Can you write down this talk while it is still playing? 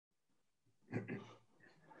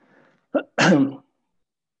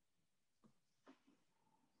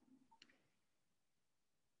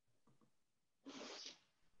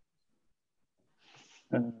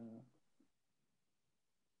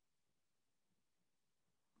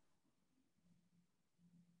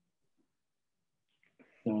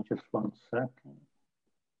Just 1 second.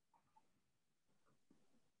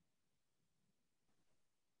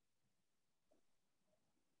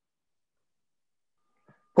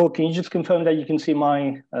 Paul, can you just confirm that you can see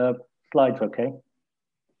my slides okay?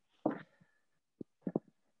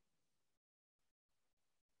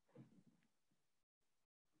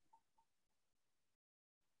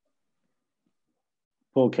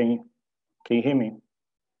 Paul, can you hear me?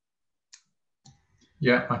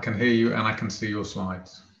 Yeah, I can hear you and I can see your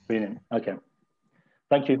slides. Brilliant. Okay.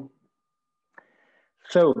 Thank you.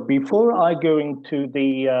 So before I go into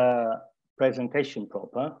the presentation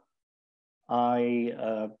proper, I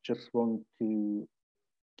just want to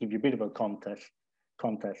give you a bit of a context.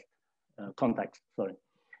 Sorry.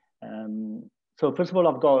 So first of all,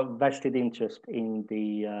 I've got a vested interest in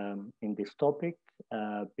this topic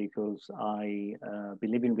because I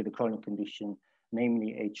been living with a chronic condition,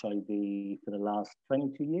 namely HIV, for the last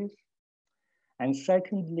 22 years. And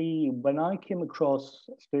secondly, when I came across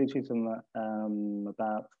Stoicism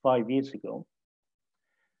about 5 years ago,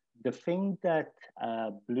 the thing that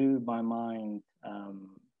blew my mind,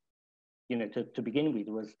 to begin with,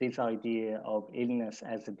 was this idea of illness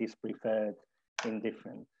as a dispreferred,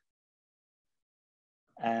 indifferent.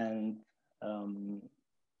 And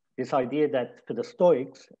this idea that for the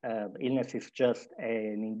Stoics, illness is just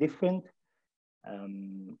an indifferent,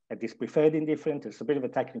 a dispreferred indifferent. It's a bit of a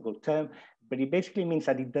technical term, but it basically means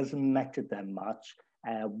that it doesn't matter that much.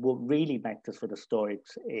 What really matters for the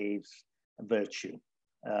Stoics is virtue,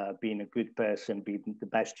 being a good person, being the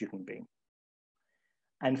best you can be.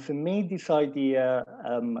 And for me, this idea,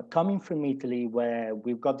 coming from Italy, where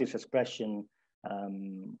we've got this expression,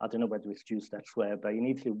 I don't know whether it's used elsewhere, but in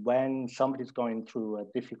Italy, when somebody's going through a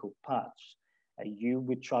difficult patch, you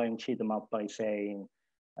would try and cheer them up by saying,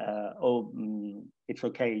 it's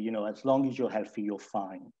okay, as long as you're healthy, you're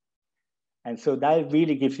fine. And so that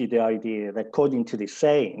really gives you the idea that, according to this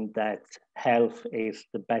saying, that health is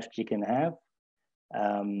the best you can have.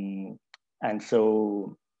 And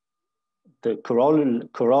so the corollary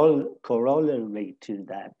to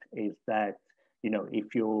that is that,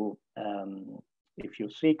 if you're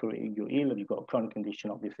sick or you're ill or you've got a chronic condition,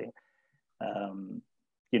 obviously,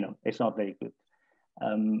 it's not very good.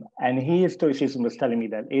 And here Stoicism was telling me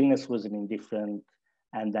that illness was an indifferent,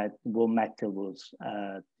 and that what mattered was,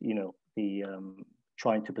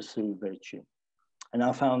 trying to pursue virtue. And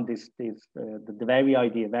I found the very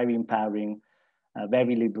idea very empowering,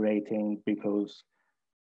 very liberating, because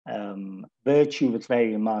virtue was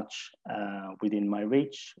very much within my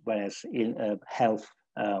reach, whereas health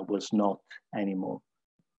was not anymore.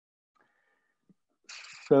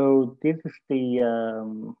 So this is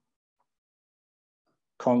the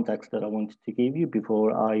context that I wanted to give you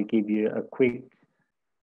before I give you a quick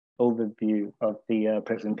overview of the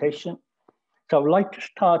presentation. So I would like to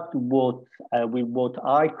start with what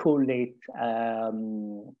I call it,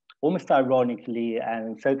 almost ironically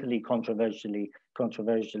and certainly controversially,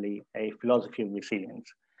 a philosophy of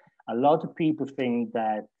resilience. A lot of people think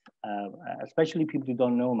that, especially people who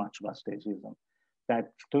don't know much about Stoicism,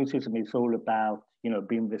 that Stoicism is all about,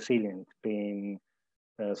 being resilient, being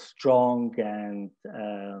strong and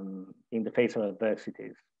in the face of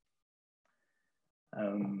adversities.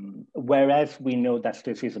 Whereas we know that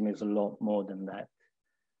Stoicism is a lot more than that.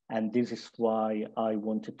 And this is why I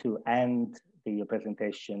wanted to end the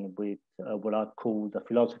presentation with what I call the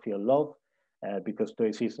philosophy of love, because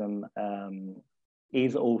Stoicism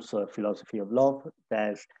is also a philosophy of love.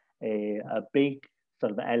 There's a big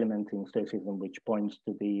sort of element in Stoicism which points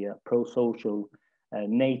to the pro-social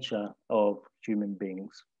nature of human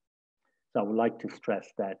beings. So I would like to stress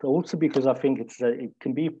that. Also because I think it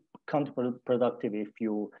can be counterproductive if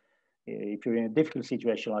you're in a difficult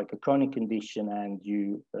situation like a chronic condition and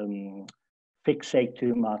you fixate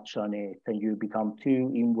too much on it and you become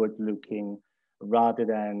too inward looking rather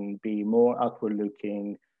than be more outward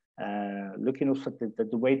looking, looking also at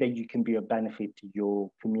the way that you can be a benefit to your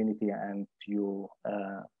community and to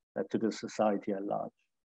the society at large.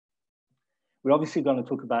 We're obviously going to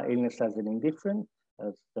talk about illness as an indifferent,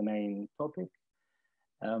 as the main topic.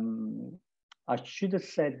 I should have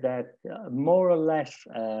said that more or less,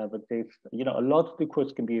 but there's, a lot of the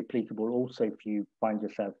quotes can be applicable also if you find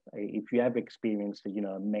yourself, if you have experienced,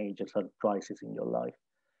 a major sort of crisis in your life.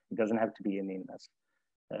 It doesn't have to be an illness.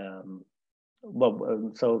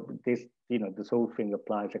 So this, this whole thing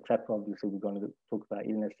applies, except obviously we're going to talk about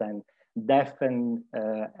illness and death and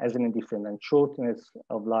as an indifferent, and shortness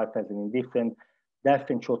of life as an indifferent. Death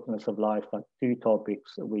and shortness of life are two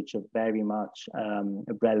topics which are very much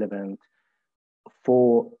relevant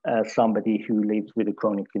for somebody who lives with a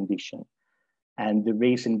chronic condition. And the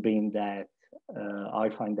reason being that I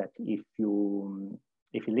find that if you're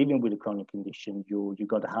living with a chronic condition, you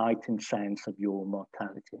got a heightened sense of your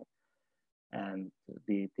mortality and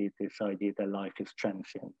this idea that life is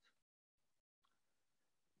transient.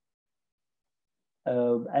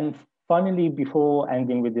 And finally, before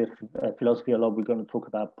ending with the philosophy of love, we're going to talk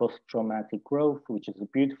about post-traumatic growth, which is a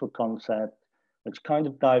beautiful concept, which kind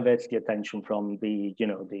of diverts the attention from the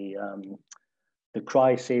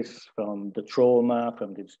crisis, from the trauma,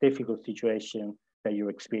 from this difficult situation that you're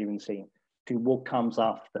experiencing, to what comes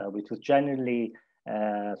after, which is generally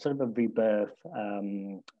sort of a rebirth,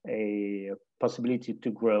 a possibility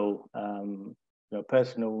to grow,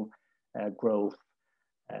 personal growth.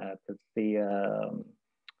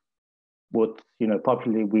 What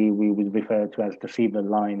popularly we would refer to as the silver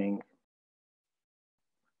lining.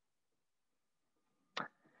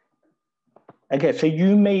 Okay, so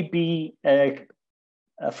you may be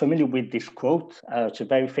familiar with this quote. It's a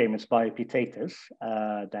very famous by Epictetus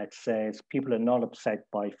that says, "People are not upset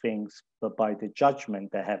by things, but by the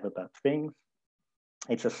judgment they have about things."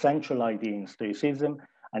 It's a central idea in Stoicism,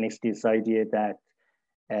 and it's this idea that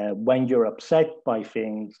when you're upset by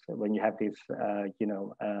things, when you have this,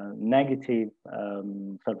 negative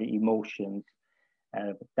sort of emotions,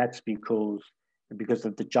 that's because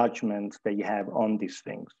of the judgment that you have on these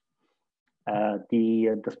things.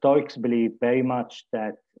 The Stoics believe very much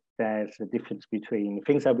that there's a difference between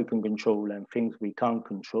things that we can control and things we can't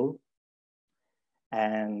control.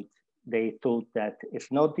 And they thought that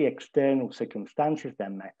it's not the external circumstances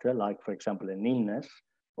that matter, like, for example, an illness,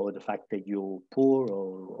 or the fact that you're poor,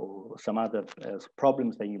 or some other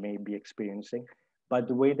problems that you may be experiencing, but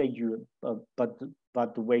the way that you, but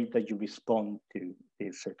the way that you respond to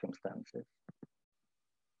these circumstances,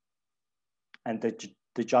 and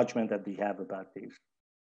the judgment that we have about these.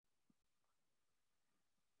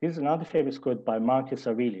 This is another famous quote by Marcus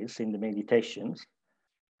Aurelius in the Meditations.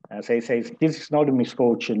 So he says, "This is not a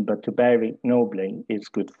misfortune, but to bear it nobly is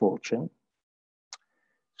good fortune."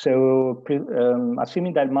 So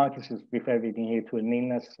assuming that Marcus is referring here to an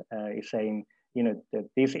illness, he's saying, that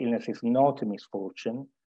this illness is not a misfortune,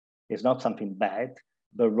 it's not something bad,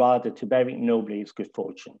 but rather to bear it nobly is good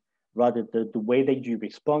fortune. Rather, the way that you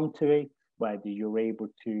respond to it, whether you're able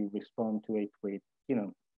to respond to it with,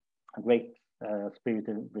 a great spirit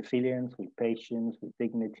of resilience, with patience, with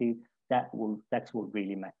dignity, that's what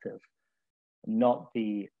really matters, not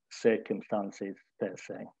the circumstances per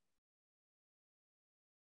se.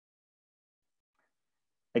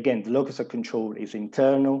 Again, the locus of control is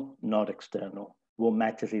internal, not external. What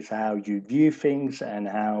matters is how you view things and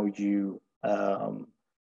how you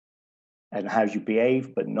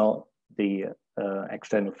behave, but not the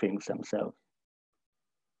external things themselves.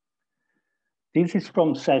 This is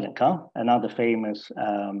from Seneca, another famous,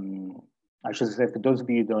 I should say, for those of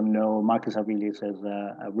you who don't know, Marcus Aurelius is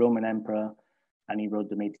a Roman emperor, and he wrote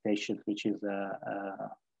the Meditations, which is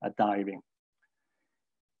a diary.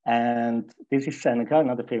 And this is Seneca,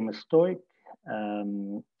 another famous Stoic.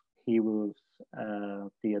 He was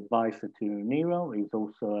the advisor to Nero. He's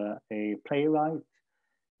also a playwright.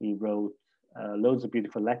 He wrote loads of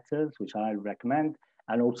beautiful letters, which I recommend,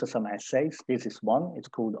 and also some essays. This is one. It's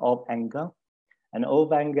called Of Anger. And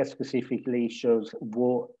Of Anger specifically shows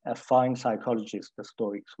what a fine psychologist the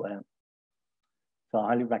Stoics were. So I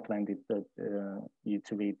highly recommend it you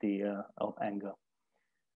to read the Of Anger.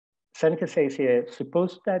 Seneca says here,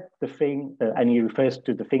 suppose that the thing, and he refers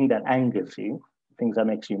to the thing that angers you, things that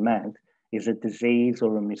makes you mad, is a disease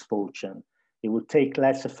or a misfortune. It will take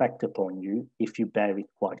less effect upon you if you bear it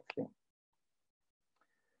quietly.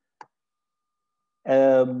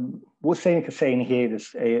 What Seneca is saying here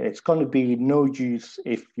is it's going to be no use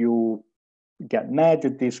if you get mad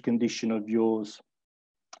at this condition of yours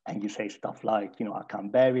and you say stuff like, I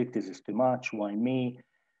can't bear it, this is too much, why me?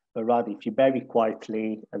 But rather, if you bear it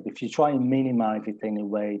quietly, and if you try and minimize it in a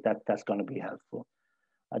way, that's going to be helpful.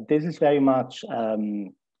 This is very much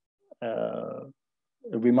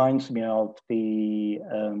reminds me of the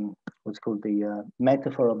what's called the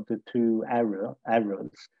metaphor of the two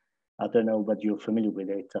arrows. I don't know whether you're familiar with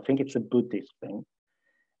it. I think it's a Buddhist thing.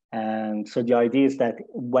 And so the idea is that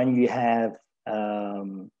when you have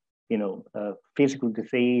physical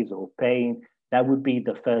disease or pain, that would be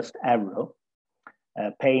the first arrow.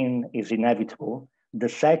 Pain is inevitable, The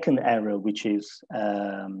second error, which is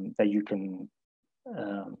that you can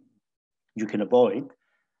avoid,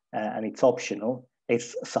 and it's optional,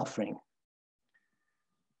 is suffering.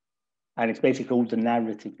 And it's basically all the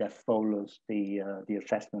narrative that follows the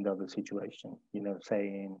assessment of the situation, you know,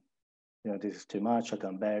 saying, you know, this is too much, I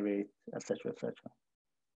can't bear it, etc., etc.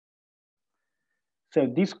 So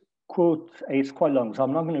this quote is quite long, so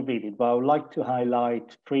I'm not going to read it, but I would like to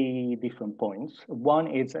highlight 3 different points. One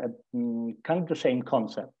is kind of the same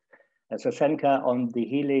concept. As Seneca on the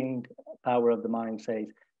healing power of the mind says,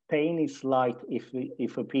 pain is light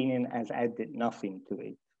if opinion has added nothing to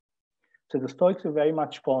it. So the Stoics are very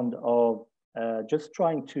much fond of just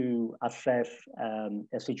trying to assess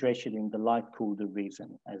a situation in the light called the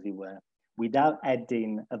reason, as it were, without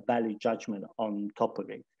adding a valid judgment on top of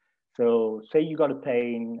it. So say you got a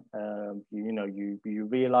pain, you know, you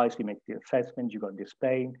realize, you make the assessment, you got this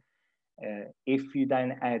pain. If you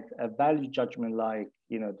then add a value judgment like,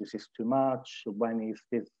 you know, this is too much, when is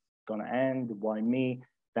this gonna end, why me,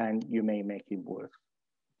 then you may make it worse.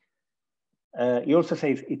 He also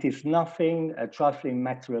says, it is nothing, a trifling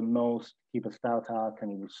matter at most, keep a stout heart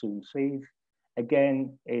and you will soon cease.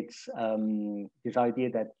 Again, it's this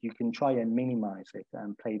idea that you can try and minimize it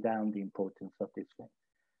and play down the importance of this thing.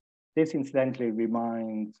 This incidentally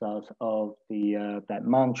reminds us of that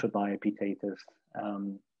mantra by Epictetus.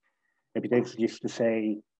 Epictetus used to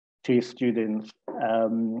say to his students,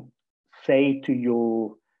 say to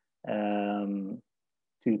your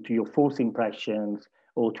false impressions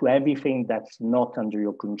or to everything that's not under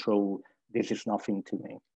your control, this is nothing to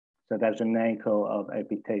me. So there's an echo of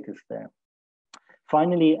Epictetus there.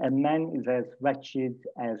 Finally, a man is as wretched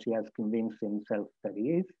as he has convinced himself that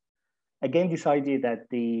he is. Again, this idea that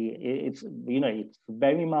it's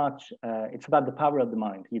very much, it's about the power of the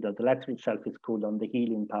mind. You know, the letter itself is called On the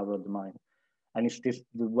Healing Power of the Mind. And it's this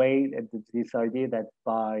idea that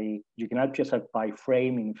you can help yourself by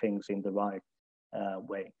framing things in the right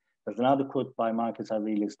way. There's another quote by Marcus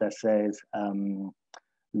Aurelius that says,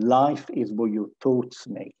 life is what your thoughts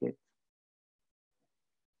make it.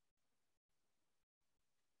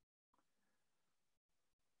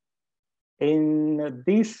 In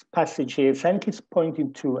this passage here, Seneca is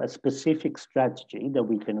pointing to a specific strategy that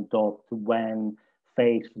we can adopt when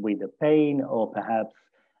faced with a pain, or perhaps,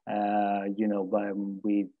 when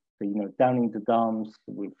we, down in the dumps,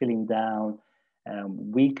 we're feeling down.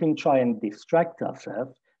 We can try and distract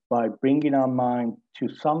ourselves by bringing our mind to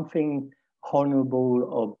something honorable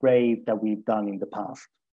or brave that we've done in the past.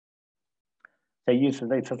 So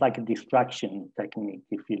it's like a distraction technique,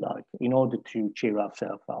 if you like, in order to cheer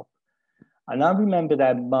ourselves up. And I remember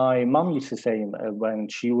that my mom used to say when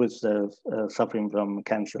she was suffering from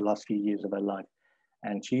cancer the last few years of her life,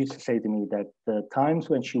 and she used to say to me that the times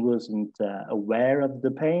when she wasn't aware of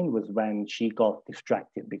the pain was when she got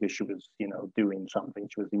distracted because she was, doing something.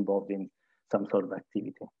 She was involved in some sort of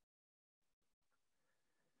activity.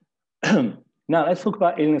 Now let's talk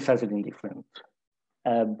about illness as an indifferent.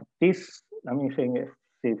 Let me think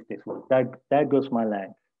if this works. There goes my leg.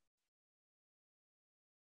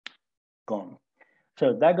 Gone.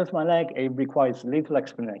 So there goes my leg. It requires little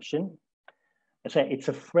explanation. It's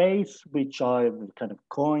a phrase which I've kind of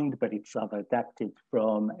coined, but I've adapted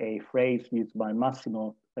from a phrase used by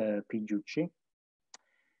Massimo Pigliucci.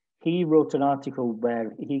 He wrote an article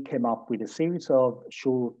where he came up with a series of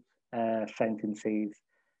short sentences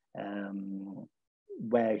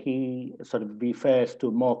where he sort of refers to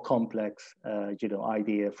a more complex,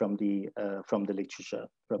 idea from the literature,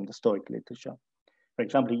 from the Stoic literature. For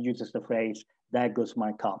example, he uses the phrase, there goes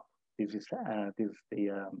my cup. This is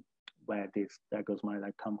where there goes my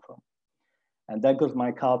leg come from. And there goes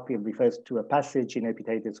my cup, it refers to a passage in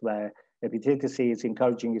Epictetus where Epictetus is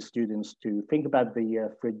encouraging his students to think about the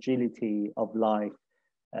fragility of life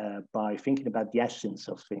by thinking about the essence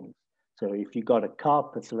of things. So if you got a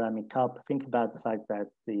cup, a ceramic cup, think about the fact that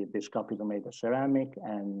this cup is made of ceramic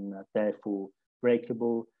and therefore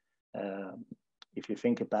breakable. If you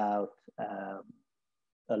think about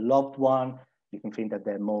a loved one, you can think that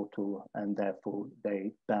they're mortal and therefore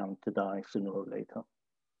they're bound to die sooner or later.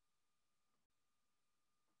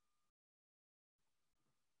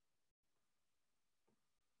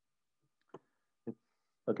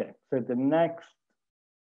 Okay, so the next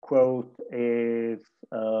quote is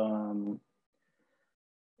from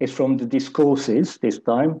the Discourses, this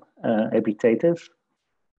time, Epictetus.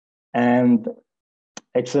 And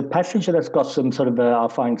it's a passage that's got some sort of, I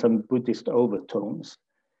find some Buddhist overtones.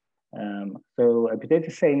 So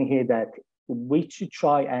Epictetus is saying here that we should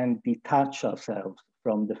try and detach ourselves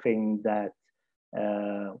from the thing that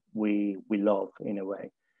we love in a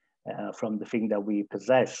way. from the thing that we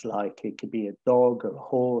possess, like it could be a dog or a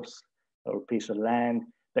horse or a piece of land,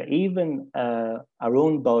 but even our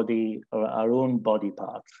own body or our own body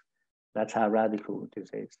parts. That's how radical this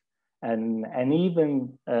is. And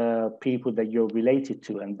even people that you're related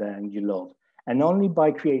to and then you love. And only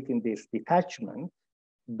by creating this detachment,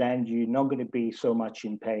 then you're not going to be so much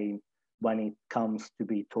in pain when it comes to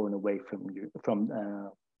be torn away from you,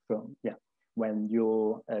 when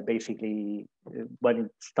you're basically, when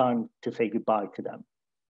it's time to say goodbye to them.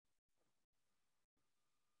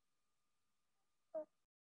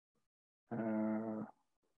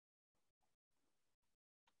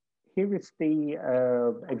 Here is the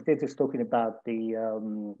Epictetus talking about the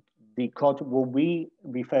what we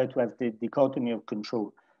refer to as the dichotomy of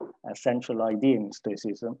control, a central idea in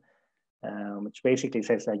Stoicism, which basically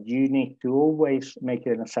says that you need to always make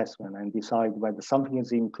an assessment and decide whether something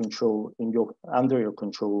is in control, under your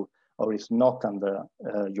control, or is not under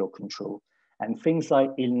your control. And things like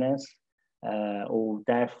illness, or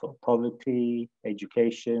death, or poverty,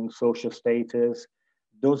 education, social status,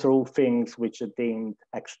 those are all things which are deemed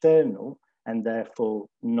external and therefore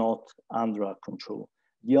not under our control.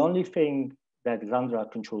 The only thing that is under our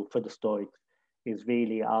control for the Stoics is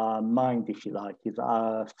really our mind, if you like, is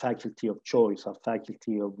our faculty of choice, our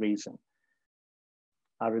faculty of reason,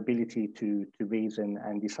 our ability to reason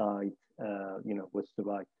and decide, what's the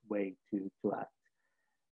right way to act.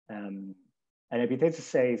 And Epictetus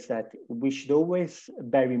says that we should always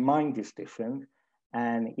bear in mind this difference.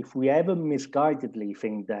 And if we ever misguidedly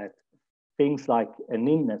think that things like an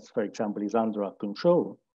illness, for example, is under our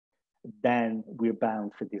control, then we're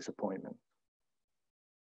bound for disappointment.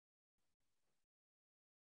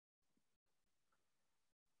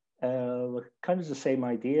 Kind of the same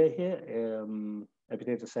idea here.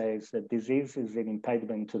 Epictetus says that disease is an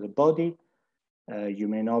impediment to the body. You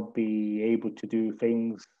may not be able to do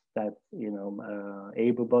things that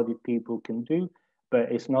able-bodied people can do,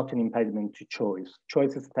 but it's not an impediment to choice.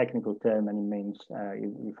 Choice is a technical term, and it means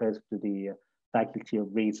it refers to the faculty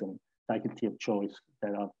of reason, faculty of choice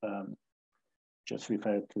that I've just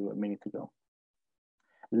referred to a minute ago.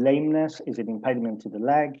 Lameness is an impediment to the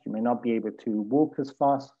leg. You may not be able to walk as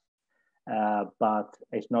fast, but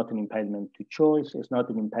it's not an impediment to choice. It's not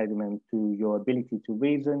an impediment to your ability to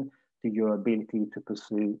reason, to your ability to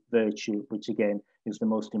pursue virtue, which again is the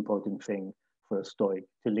most important thing for a Stoic,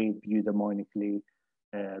 to live eudaimonically,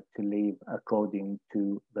 to live according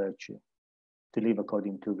to virtue, to live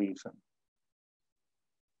according to reason.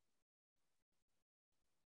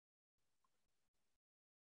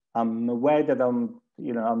 I'm aware that I'm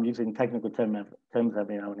using technical terms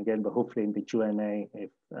every now and again, but hopefully in the Q&A,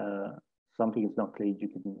 if something is not clear, you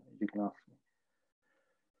can ask me.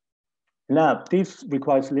 Now, this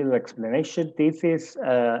requires a little explanation. This is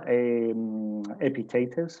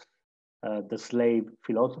Epictetus, the slave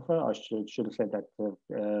philosopher. I should have said that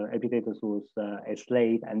Epictetus was a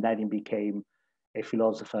slave, and then he became a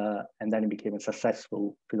philosopher, and then he became a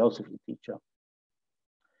successful philosophy teacher.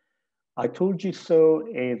 I told you so.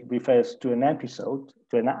 It refers to an episode,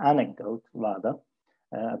 to an anecdote rather.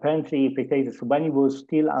 Apparently, Epictetus, when he was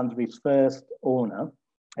still under his first owner,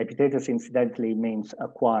 Epictetus incidentally means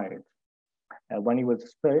acquired. When he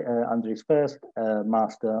was under his first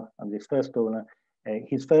master, under his first owner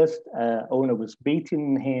was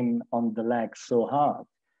beating him on the leg so hard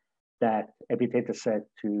that Epictetus said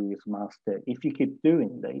to his master, if you keep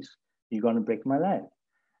doing this, you're going to break my leg.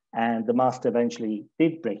 And the master eventually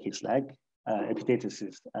did break his leg,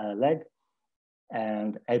 Epictetus's leg.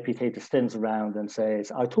 And Epictetus turns around and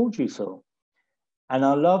says, I told you so. And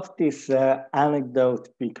I love this anecdote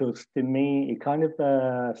because to me, it kind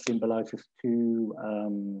of symbolizes two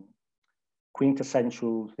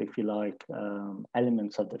quintessential, if you like,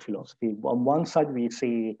 elements of the philosophy. On one side, we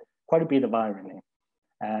see quite a bit of irony.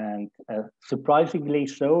 And surprisingly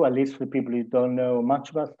so, at least for people who don't know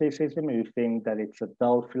much about Stoicism, who think that it's a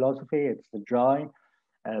dull philosophy, it's a dry.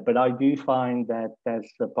 But I do find that there's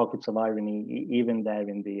pockets of irony even there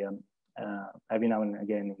in the every now and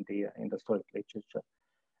again in the Stoic literature.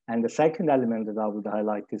 And the second element that I would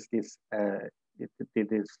highlight is this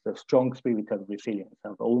the strong spirit of resilience,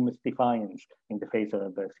 of almost defiance in the face of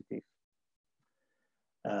adversity.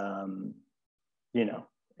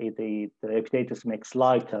 The Epictetus makes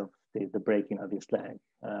light of the breaking of his leg,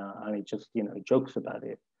 and he just jokes about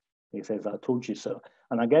it. He says, I told you so.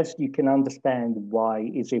 And I guess you can understand why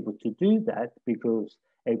he's able to do that, because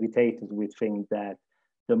Epictetus would think that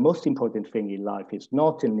the most important thing in life is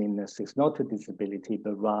not an illness, it's not a disability,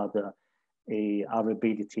 but rather our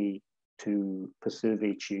ability to pursue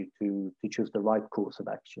virtue, to choose the right course of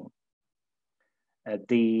action.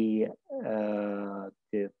 The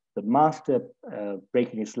master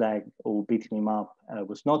breaking his leg or beating him up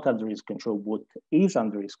was not under his control. What is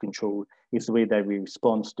under his control is the way that he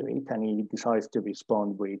responds to it, and he decides to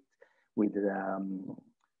respond with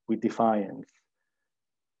defiance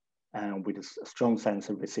and with a strong sense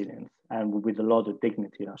of resilience and with a lot of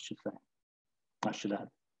dignity, I should add.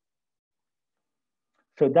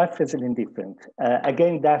 So death is an indifferent.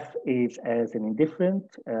 Again, death is as an indifferent.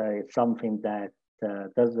 It's something that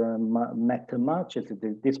doesn't matter much. It's a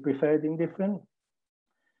dispreferred indifferent.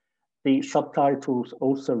 The subtitles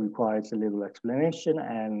also requires a little explanation,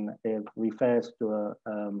 and it refers to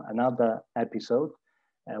another episode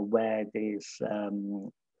where this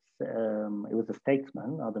it was a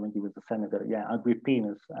statesman. I don't think he was a senator. Yeah,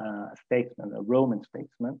 Agrippinus, a statesman, a Roman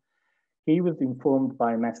statesman. He was informed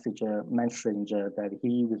by a messenger that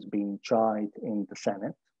he was being tried in the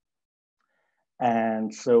Senate.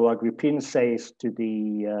 And so Agrippinus says to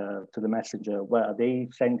the messenger, well, are they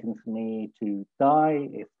sentencing me to die?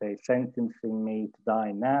 If they're sentencing me to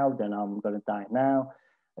die now, then I'm going to die now.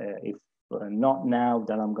 If not now,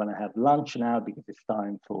 then I'm going to have lunch now because it's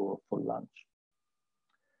time for lunch.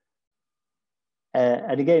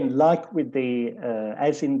 And again, like with the,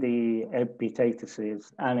 as in the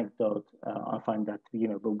Epictetus's anecdote, I find that,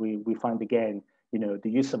 but we find again, the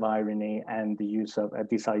use of irony and the use of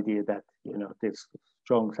this idea that, this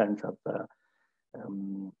strong sense of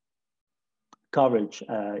courage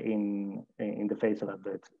in the face of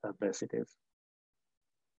adversities.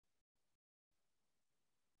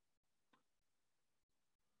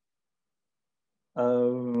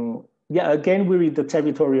 Yeah, again, we're in the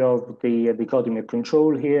territory of the dichotomy of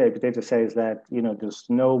control here. Epictetus says that, there's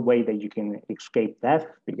no way that you can escape death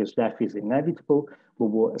because death is inevitable.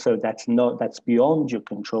 So that's beyond your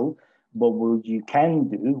control. But what you can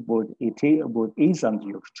do, what is under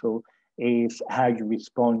your control, is how you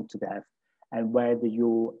respond to death and whether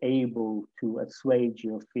you're able to assuage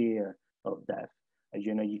your fear of death.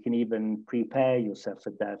 You can even prepare yourself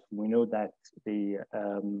for death. We know that the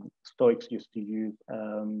Stoics used to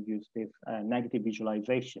use this negative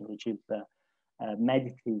visualization, which is a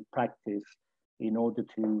meditative practice in order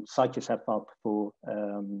to psych yourself up for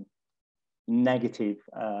negative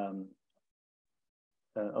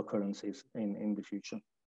occurrences in the future.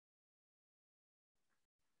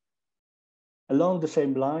 Along the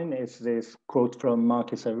same line is this quote from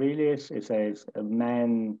Marcus Aurelius. It says, "A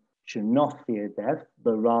man should not fear death,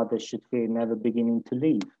 but rather should fear never beginning to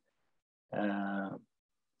live."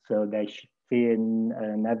 So they should fear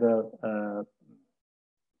never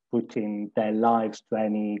putting their lives to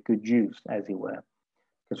any good use, as it were.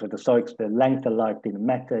 Because for the Stoics, the length of life didn't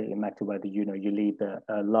matter. It mattered whether you lead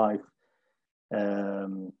a life,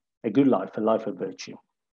 a good life, a life of virtue.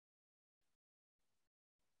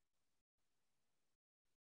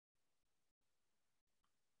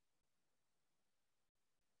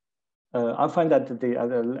 I find that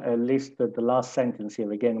at least the last sentence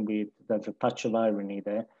here, again, there's a touch of irony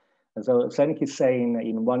there. And so Seneca is saying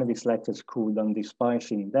in one of his letters called On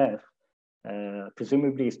Despising Death,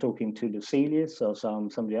 presumably he's talking to Lucilius or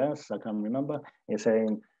somebody else, I can't remember. He's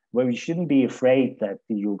saying, well, you shouldn't be afraid that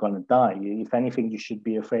you're going to die. If anything, you should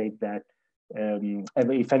be afraid that,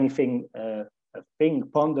 if anything,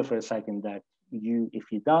 ponder for a second that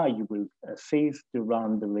if you die, you will cease to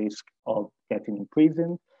run the risk of getting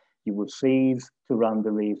imprisoned. You will cease to run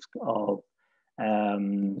the risk of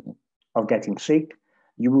getting sick.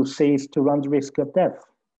 You will cease to run the risk of death,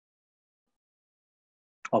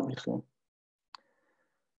 obviously.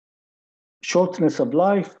 Shortness of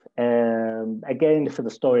life, again, for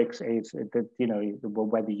the Stoics, is that,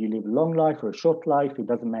 whether you live a long life or a short life, it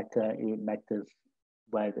doesn't matter. It matters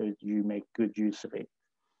whether you make good use of it.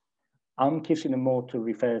 Kissing immortal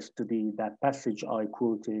refers to that passage I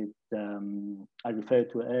quoted, I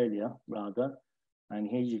referred to earlier, rather, and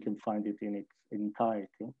here you can find it in its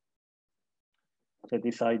entirety. So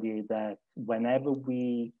this idea that whenever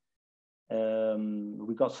we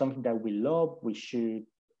got something that we love, we should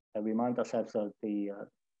remind ourselves of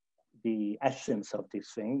the essence of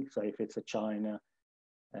this thing. So if it's a china,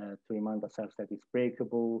 to remind ourselves that it's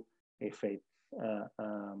breakable. If it's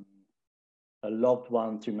a loved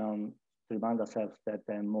one, to remind ourselves that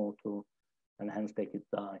they're mortal and hence they could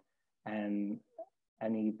die. And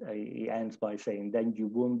he ends by saying, then you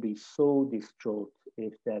won't be so distraught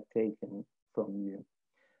if they're taken from you.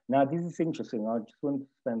 Now, this is interesting. I just want to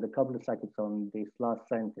spend a couple of seconds on this last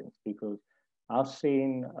sentence because I've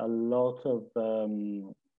seen a lot of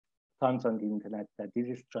times on the internet that this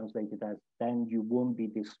is translated as, then you won't be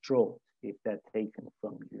distraught if they're taken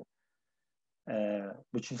from you.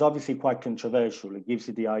 which is obviously quite controversial. It gives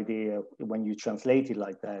you the idea when you translate it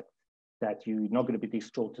like that, that you're not going to be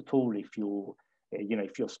distraught at all if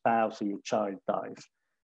if your spouse or your child dies.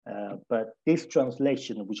 But this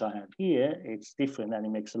translation, which I have here, it's different and it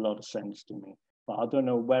makes a lot of sense to me. But I don't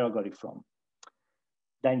know where I got it from.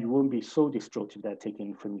 Then you won't be so distraught if they're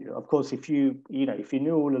taken from you. Of course, if you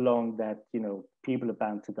knew all along that people are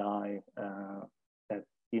bound to die, that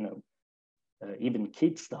even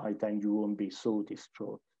kids die, then you won't be so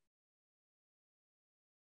distraught.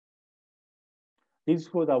 This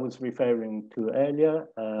is what I was referring to earlier.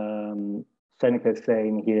 Seneca is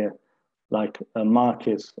saying here, like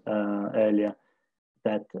Marcus earlier,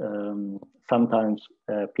 that sometimes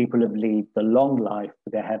people have lived a long life,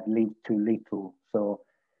 but they have lived too little. So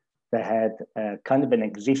they had kind of an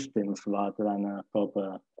existence rather than a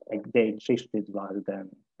proper, they existed rather than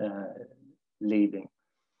living.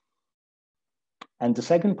 And the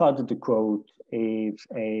second part of the quote is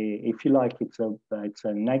if you like, it's a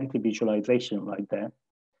negative visualization right there.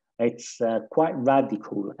 It's quite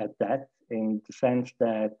radical at that, in the sense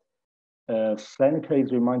that Seneca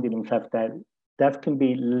is reminding himself that death can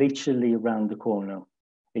be literally around the corner.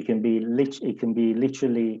 It can be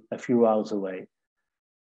literally a few hours away.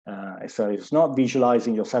 So it's not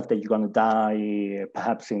visualizing yourself that you're going to die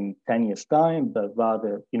perhaps in 10 years' time, but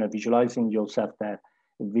rather visualizing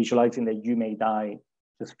that you may die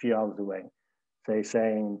just a few hours away. So he's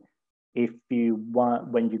saying,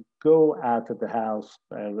 when you go out of the house,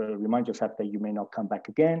 remind yourself that you may not come back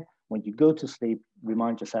again. When you go to sleep,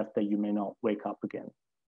 remind yourself that you may not wake up again.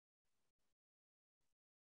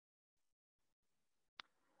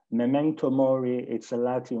 Memento mori, it's a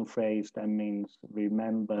Latin phrase that means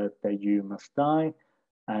remember that you must die.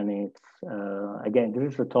 And it's, again,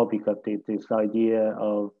 this is the topic of this idea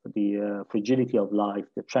of the fragility of life,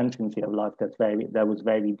 the transiency of life that was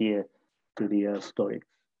very dear to the Stoics.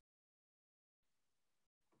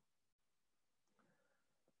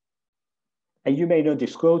 And you may know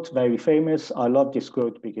this quote, very famous. I love this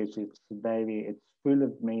quote because it's full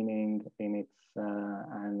of meaning in its,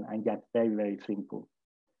 and yet very, very simple.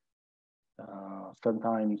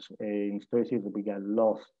 Sometimes in Stoicism we get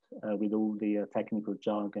lost with all the technical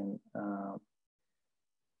jargon,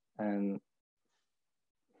 and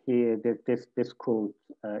here this quote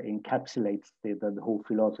encapsulates the whole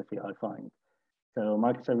philosophy, I find. So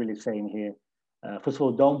Marcus is really saying here, first of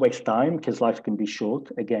all, don't waste time because life can be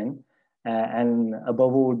short again, and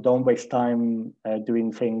above all, don't waste time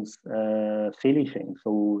doing things, silly things,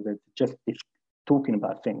 or just talking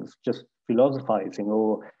about things, just philosophizing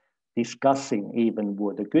or discussing even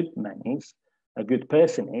what a good man is, a good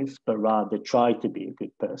person is, but rather try to be a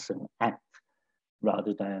good person, act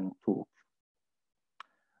rather than talk.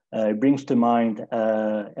 It brings to mind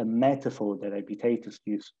a metaphor that Epictetus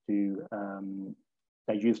used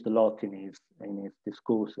a lot in his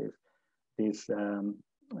discourses. This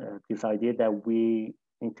idea that we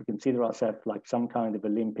need to consider ourselves like some kind of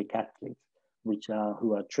Olympic athletes,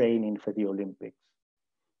 who are training for the Olympics.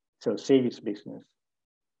 So serious business.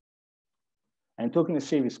 And talking of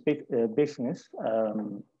serious business,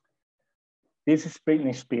 this is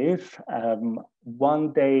Britney Spears.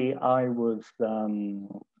 One day I was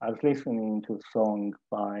listening to a song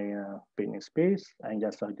by Britney Spears, and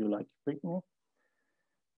yes, I do like Britney.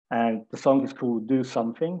 And the song is called "Do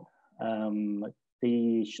Something."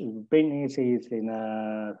 Britney is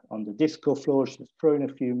on the disco floor. She's throwing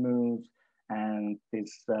a few moves, and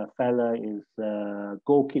this fella is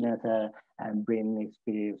gawking at her. And Britney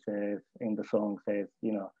Spears says in the song,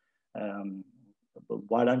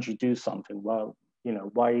 why don't you do something? Well,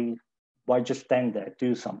 why just stand there?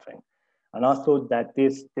 Do something. And I thought that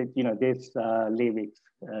this lyrics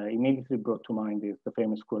immediately brought to mind is the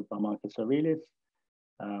famous quote by Marcus Aurelius,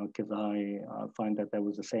 because I find that there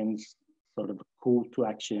was the same sort of call to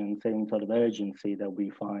action, same sort of urgency that we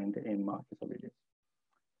find in Marcus Aurelius.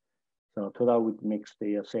 So I thought I would mix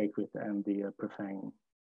the sacred and the profane.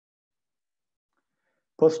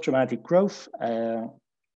 Post-traumatic growth.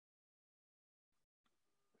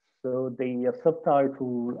 So the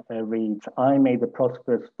subtitle reads, "I made a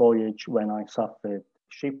prosperous voyage when I suffered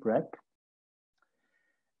shipwreck."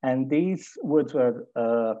 And these words were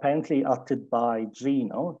apparently uttered by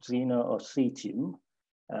Zeno of Citium,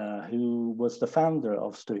 who was the founder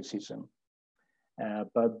of Stoicism.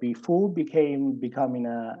 But before becoming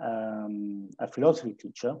a philosophy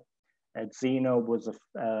teacher, Zeno was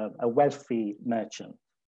a wealthy merchant.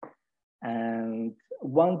 And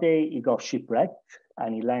one day he got shipwrecked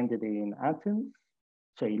and he landed in Athens.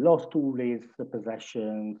 So he lost all his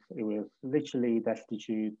possessions. He was literally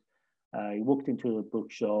destitute. He walked into a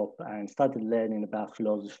bookshop and started learning about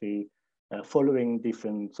philosophy. following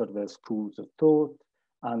different sort of schools of thought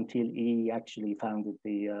until he actually founded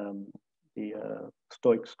the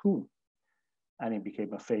Stoic school, and he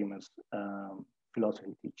became a famous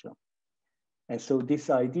philosophy teacher. And so this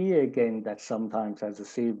idea again that sometimes has a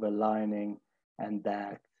silver lining, and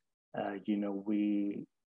that you know,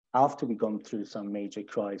 after we've gone through some major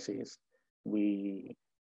crisis, there's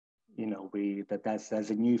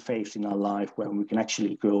a new phase in our life where we can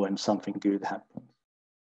actually grow and something good happens.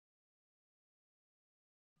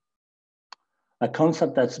 A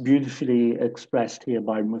concept that's beautifully expressed here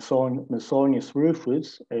by Musonius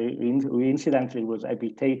Rufus, who incidentally was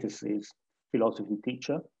Epictetus's philosophy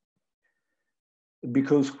teacher,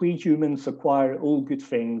 because we humans acquire all good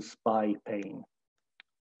things by pain.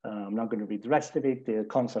 I'm not going to read the rest of it. The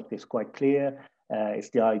concept is quite clear. It's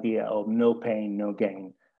the idea of no pain, no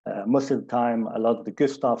gain. Most of the time, a lot of the good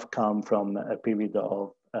stuff come from a period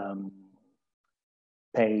of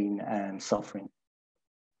pain and suffering.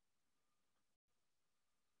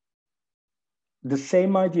 The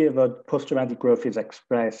same idea about post-traumatic growth is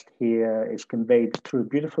expressed here, is conveyed through a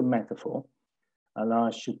beautiful metaphor. And I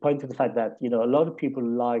should point to the fact that, you know, a lot of people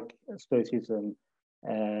like Stoicism,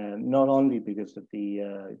 not only because of the,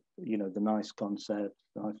 you know, the nice concepts,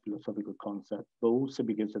 nice philosophical concepts, but also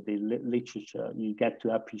because of the literature. You get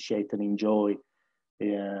to appreciate and enjoy,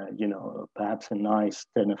 you know, perhaps a nice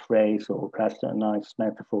turn of phrase or perhaps a nice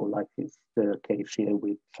metaphor, like is the case here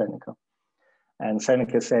with Seneca. And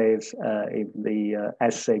Seneca says in the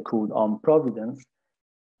essay called On Providence,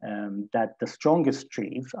 that the strongest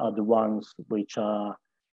trees are the ones which are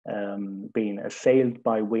being assailed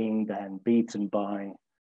by wind and beaten by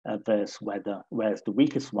adverse weather, whereas the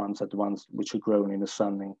weakest ones are the ones which are grown in a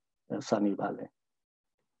sunny valley.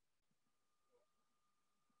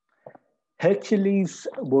 Hercules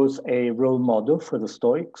was a role model for the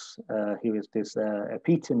Stoics. He was this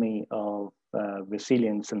epitome of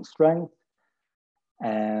resilience and strength.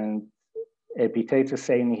 And Epictetus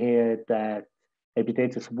saying here that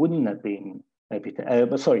Epictetus wouldn't have been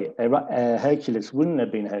Hercules wouldn't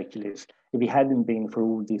have been Hercules if he hadn't been through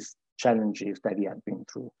all these challenges that he had been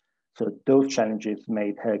through. So those challenges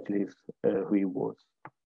made Hercules who he was,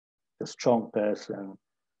 the strong person,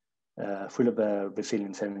 full of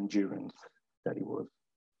resilience and endurance that he was.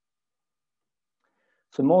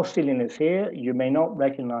 So more silliness here. You may not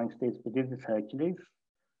recognize this, but this is Hercules.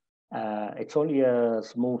 It's only a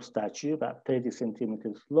small statue, about 30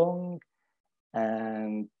 centimeters long.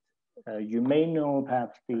 And you may know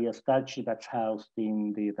perhaps the statue that's housed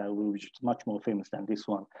in which is much more famous than this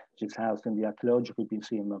one, which is housed in the Archaeological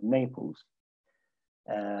Museum of Naples.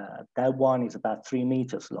 That one is about 3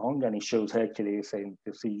 meters long, and it shows Hercules in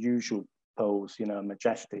this usual pose, you know,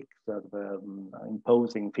 majestic, sort of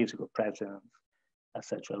imposing physical presence,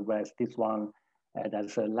 etc. Whereas this one,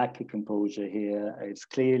 there's a lack of composure here. It's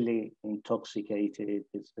clearly intoxicated.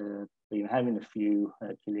 It's been having a few,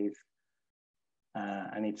 Hercules.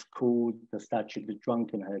 And it's called the statue, the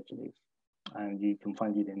Drunken Hercules. And you can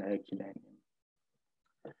find it in Herculaneum.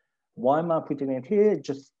 Why am I putting it here?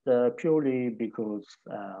 Just purely because,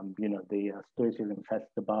 you know, the Stoicism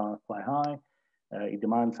sets the bar quite high. It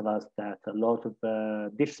demands of us that a lot of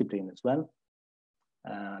discipline as well,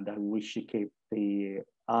 that we should keep the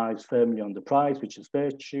eyes firmly on the prize, which is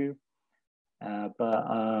virtue. But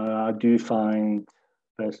I do find,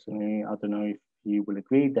 personally, I don't know if you will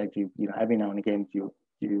agree that you know, every now and again you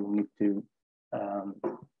need to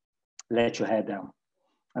let your hair down.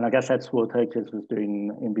 And I guess that's what Hercules was doing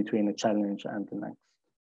in between a challenge and the next.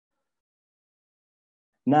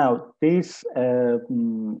 Now, this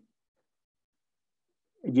you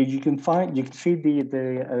can see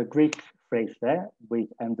the Greek phrase there,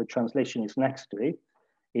 and the translation is next to it.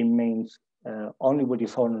 It means only what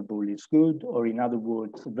is honorable is good, or in other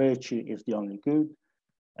words, virtue is the only good,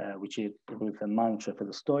 which is a mantra for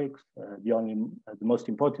the Stoics. The most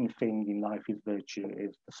important thing in life is virtue,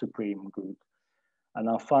 is the supreme good. And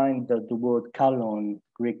I find that the word kalon,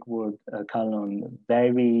 Greek word kalon,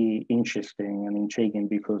 very interesting and intriguing,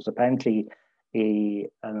 because apparently it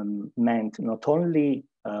meant not only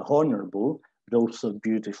honorable, but also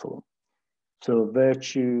beautiful. So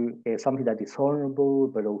virtue is something that is honorable,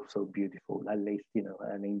 but also beautiful, at least, you know,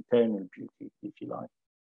 an internal beauty, if you like.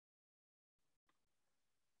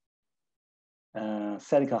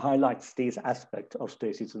 Seneca highlights this aspect of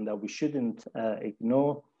Stoicism that we shouldn't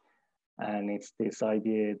ignore. And it's this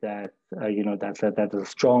idea that, you know, that's a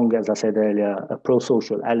strong, as I said earlier, a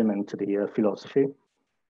pro-social element to the philosophy.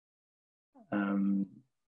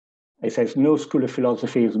 It says, no school of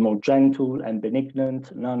philosophy is more gentle and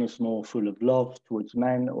benignant. None is more full of love towards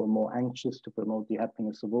men or more anxious to promote the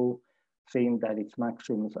happiness of all. seeing that its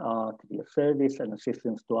maxims are to be of service and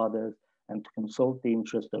assistance to others and to consult the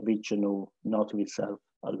interest of each and all, not of itself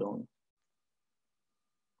alone.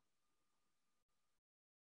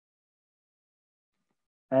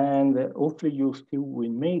 And hopefully you're still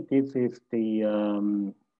with me. This is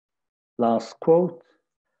the last quote.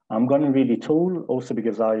 I'm going to read it all, also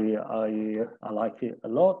because I like it a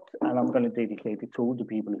lot, and I'm going to dedicate it to all the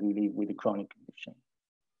people who live with a chronic condition.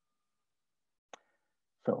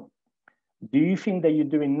 So, do you think that you're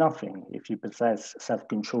doing nothing if you possess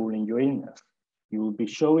self-control in your illness? You will be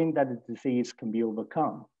showing that the disease can be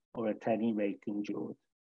overcome, or at any rate endured.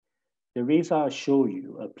 There is, I assure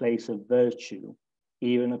you, a place of virtue,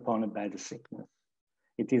 even upon a bed of sickness.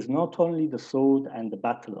 It is not only the sword and the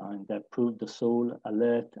battle line that prove the soul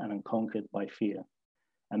alert and unconquered by fear.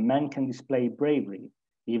 A man can display bravery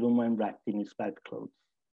even when wrapped in his bedclothes.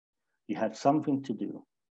 You have something to do,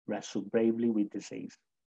 wrestle bravely with disease.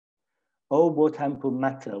 Oh, what ample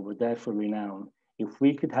matter were there for renown if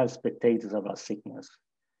we could have spectators of our sickness.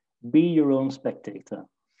 Be your own spectator,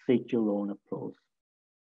 seek your own applause.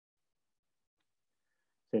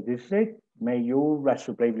 So this is it. May you all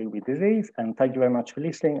wrestle bravely with disease, and thank you very much for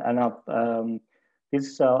listening. And I'll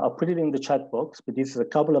put it in the chat box, but this is a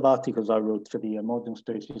couple of articles I wrote for the Modern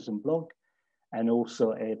Stoicism blog, and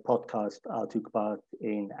also a podcast I took part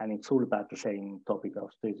in, and it's all about the same topic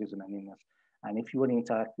of Stoicism and illness. And if you want to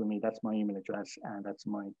interact with me, that's my email address, and that's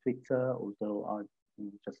my Twitter, although I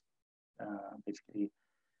just basically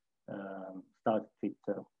started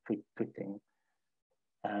tweeting.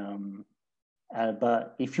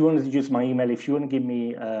 But if you want to use my email, if you want to give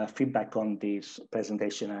me feedback on this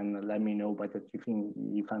presentation and let me know whether you think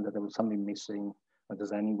you found that there was something missing or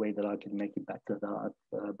there's any way that I can make it better, that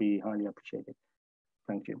I'd be highly appreciated.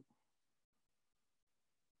 Thank you.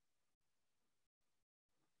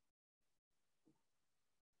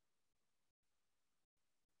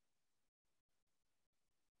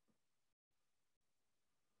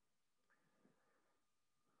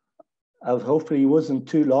 Hopefully it wasn't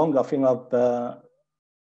too long. I think I've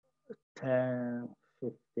 10,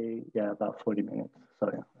 50, yeah, about 40 minutes.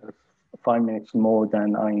 Sorry, 5 minutes more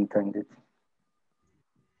than I intended.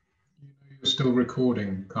 You're still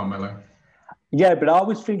recording, Carmelo? Yeah, but I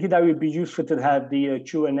was thinking that it would be useful to have the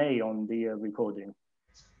Q&A on the recording,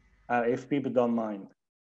 if people don't mind.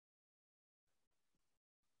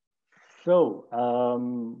 So,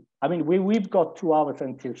 I mean, we've got 2 hours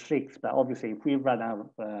until 6, but obviously if we run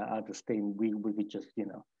out of steam, we could just,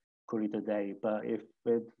 call it a day. But if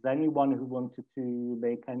there's anyone who wanted to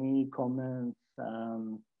make any comments,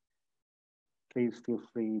 please feel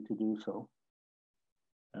free to do so.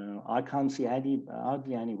 I can't see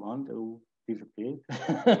hardly anyone who disappeared.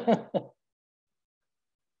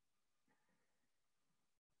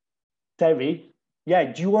 Terry?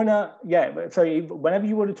 Yeah, do you want to, so whenever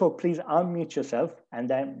you want to talk, please unmute yourself and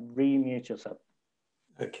then re-mute yourself.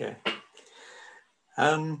 Okay.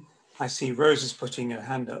 I see Rose is putting her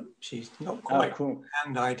hand up. She's not quite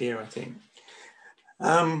hand idea, I think.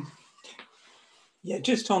 Yeah,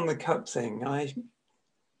 just on the cup thing, I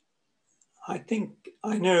think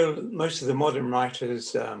I know most of the modern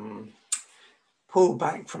writers pull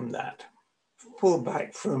back from that, pull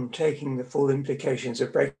back from taking the full implications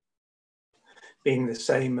of breaking being the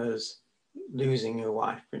same as losing your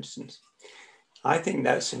wife, for instance. I think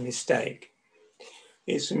that's a mistake.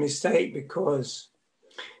 It's a mistake because,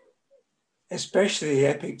 especially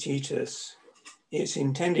Epictetus, it's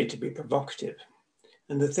intended to be provocative.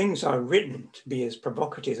 And the things are written to be as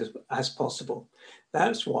provocative as possible.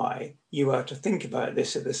 That's why you are to think about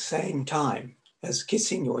this at the same time as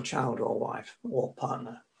kissing your child or wife or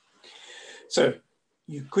partner. So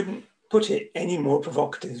you couldn't put it any more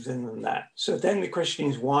provocative than that. So then the question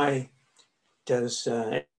is, why does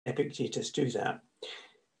Epictetus do that?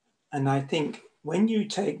 And I think when you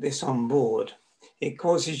take this on board, it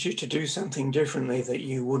causes you to do something differently that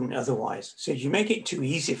you wouldn't otherwise. So if you make it too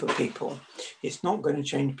easy for people, it's not going to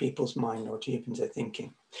change people's mind or deepen their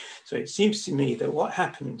thinking. So it seems to me that what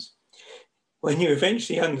happens when you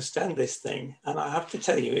eventually understand this thing, and I have to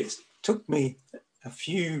tell you, it took me a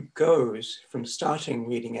few goes from starting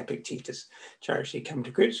reading Epictetus to actually come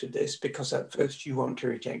to grips with this, because at first you want to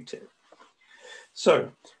reject it.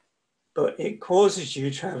 So, but it causes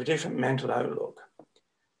you to have a different mental outlook.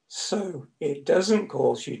 So it doesn't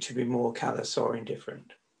cause you to be more callous or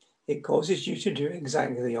indifferent. It causes you to do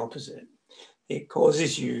exactly the opposite. It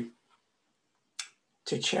causes you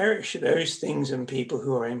to cherish those things and people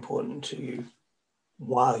who are important to you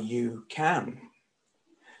while you can.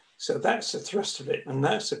 So that's the thrust of it, and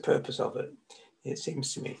that's the purpose of it, it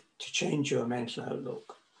seems to me, to change your mental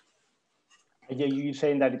outlook. You're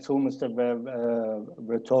saying that it's almost a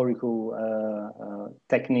rhetorical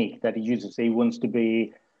technique that he uses. He wants to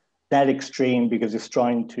be that extreme because he's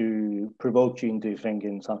trying to provoke you into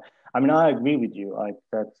thinking something. I mean, I agree with you.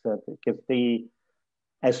 Because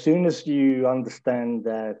as soon as you understand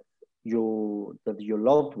that your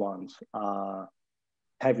loved ones are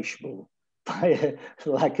perishable, by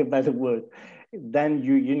lack of a better word, then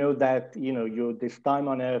you know that your this time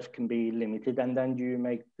on earth can be limited, and then you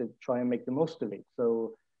try and make the most of it.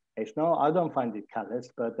 So it's not, I don't find it callous,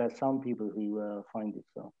 but there's some people who find it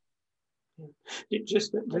so.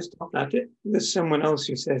 Just stop that. There's someone else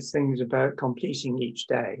who says things about completing each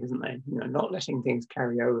day, isn't there? Not letting things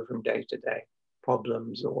carry over from day to day,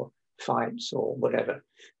 problems or fights or whatever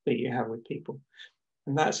that you have with people.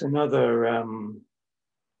 And that's another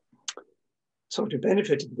sort of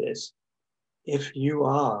benefit of this. If you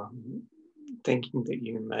are thinking that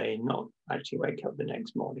you may not actually wake up the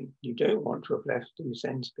next morning, you don't want to have left loose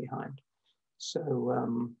ends behind. So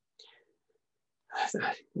I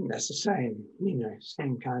think that's the same,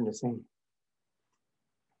 same kind of thing.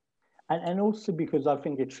 And also because I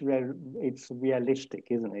think it's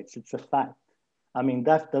realistic, isn't it? It's a fact. I mean,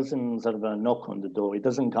 that doesn't sort of knock on the door. It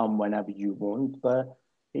doesn't come whenever you want, but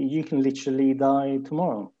you can literally die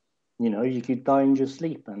tomorrow. You could die in your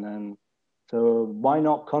sleep, and then so why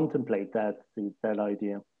not contemplate that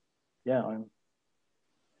idea? Yeah,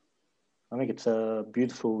 I think it's a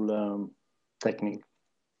beautiful technique.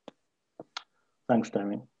 Thanks,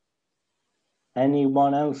 Darren.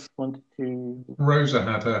 Anyone else wanted to? Rosa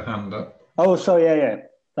had her hand up. Oh, sorry. Yeah.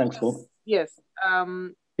 Thanks, Paul. Yes. I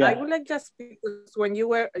would like just because when you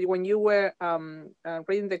were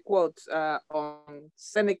reading the quotes on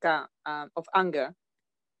Seneca of anger,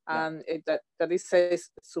 and that it says,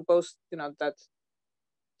 suppose that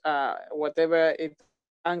whatever it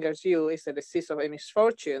angers you is a disease of a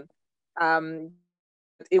misfortune,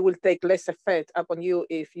 it will take less effect upon you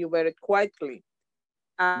if you bear it quietly.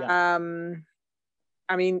 I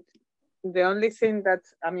mean, the only thing that,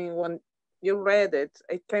 when you read it,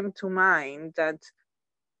 it came to mind that,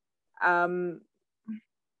 to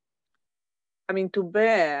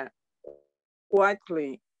bear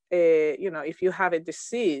quietly, if you have a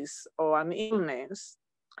disease or an illness,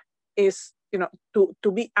 is,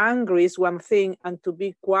 to be angry is one thing, and to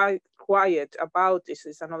be quiet about this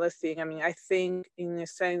is another thing. I think in a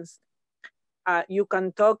sense, you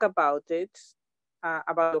can talk about it,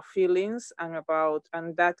 about your feelings, and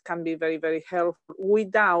that can be very, very helpful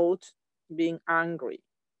without being angry.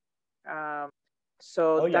 That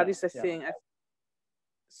is the thing.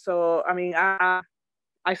 So,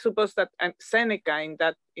 I suppose that Seneca in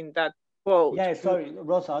that quote. Yeah, sorry,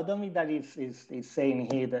 Rosa, I don't think that is saying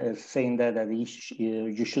here that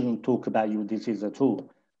you shouldn't talk about your disease at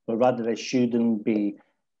all, but rather they shouldn't be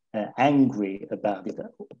angry about it,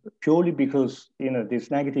 purely because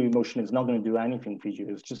this negative emotion is not going to do anything for you.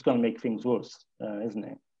 It's just going to make things worse, isn't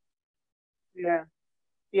it? Yeah.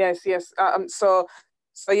 Yes. So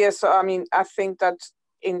I think that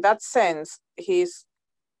in that sense, he's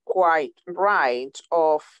quite right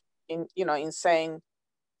in saying,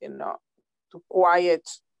 to quiet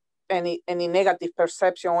any negative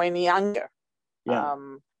perception or any anger. Yeah.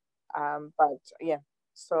 But yeah.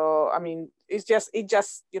 So it just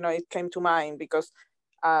it came to mind because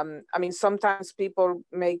sometimes people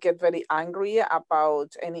may get very angry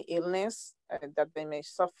about any illness that they may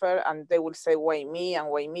suffer, and they will say, why me, and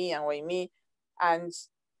why me, and why me. And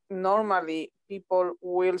normally people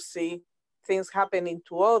will see things happening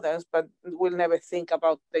to others, but will never think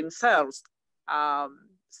about themselves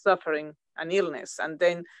suffering an illness. And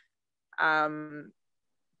then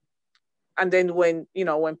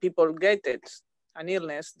when people get an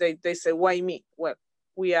illness, they say, why me? Well,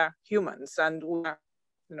 we are humans, and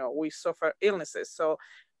we suffer illnesses. So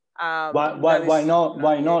why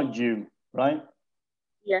not you, right?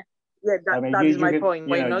 Yeah, that is my point.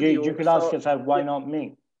 Why not you? You could ask yourself, why not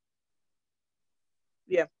me?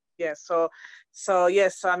 Yeah. So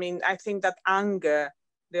yes, I think that anger,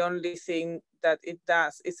 the only thing that it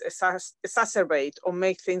does is exacerbate or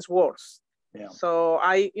make things worse. Yeah. So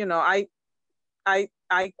I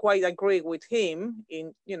quite agree with him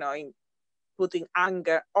in putting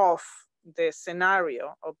anger off the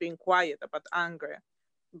scenario of being quiet about anger.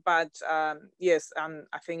 But yes,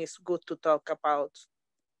 I think it's good to talk about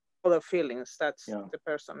other feelings that the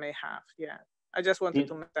person may have. Yeah. I just wanted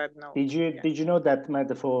to make that note. Did you know that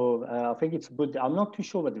metaphor? I think it's Buddhist. I'm not too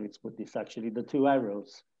sure whether it's Buddhist actually. The two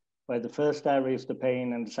arrows, where the first arrow is the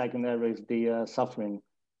pain and the second arrow is the suffering,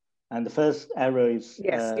 and the first arrow is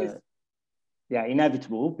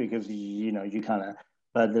inevitable because you kind of,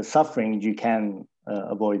 but the suffering you can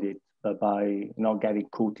avoid it by not getting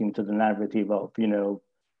caught into the narrative of, you know,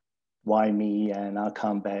 why me, and I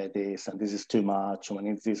can't bear this, and this is too much, when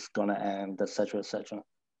is this gonna end, etc., etc.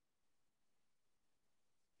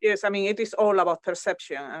 Yes, I mean, it is all about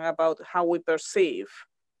perception and about how we perceive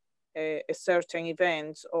a certain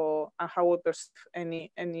event, or how we perceive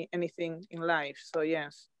anything in life. So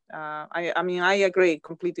yes, I mean, I agree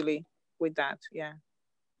completely with that. Yeah.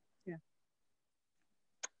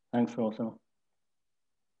 Thanks, Rosa.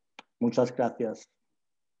 Muchas gracias.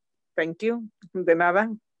 Thank you. De nada.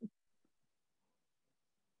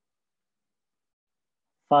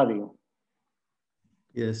 Fabio.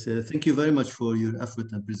 Yes, thank you very much for your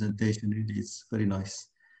effort and presentation. Really, it's very nice.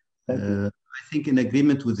 I think in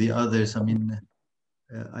agreement with the others, I mean,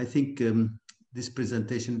 I think this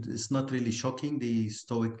presentation is not really shocking. The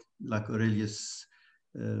Stoic, like Aurelius'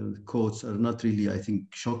 quotes are not really, I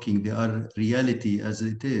think, shocking. They are reality as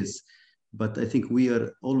it is. But I think we are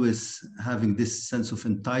always having this sense of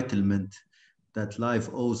entitlement that life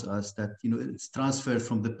owes us, that, you know, it's transferred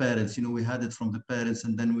from the parents. You know, we had it from the parents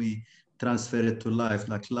and then we transfer it to life,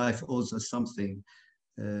 like life owes us something,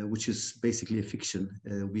 which is basically a fiction.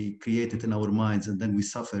 We create it in our minds and then we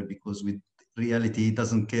suffer because reality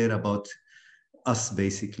doesn't care about us,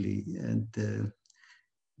 basically. And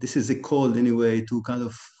this is a call, anyway, to kind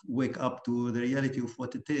of wake up to the reality of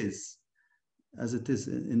what it is, as it is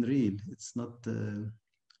in real. It's not...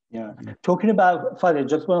 yeah. Talking about, Fadi, I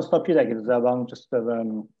just want to stop you there, because I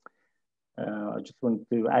just want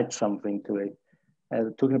to add something to it.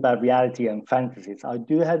 Talking about reality and fantasies, I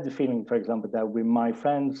do have the feeling, for example, that with my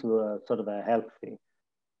friends who are sort of healthy,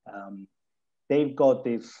 they've got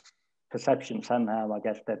this perception somehow, I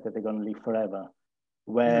guess, that they're going to live forever.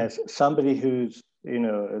 Whereas somebody who's, you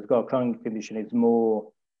know, has got a chronic condition is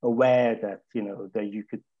more aware that, you know, that you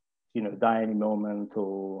could, you know, die any moment,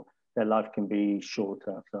 or their life can be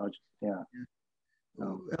shorter. So I just, yeah.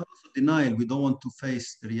 Also denial. We don't want to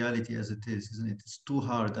face the reality as it is, isn't it? It's too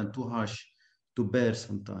hard and too harsh to bear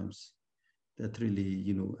sometimes. That really,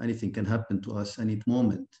 you know, anything can happen to us any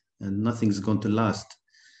moment, and nothing's going to last.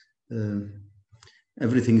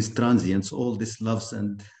 Everything is transient. All this loves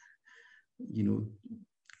and, you know,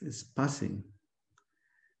 is passing.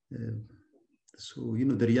 So, you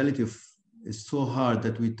know, the reality of is so hard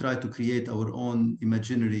that we try to create our own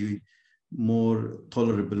imaginary, more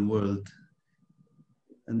tolerable world.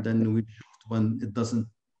 And then we shocked when it doesn't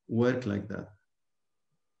work like that.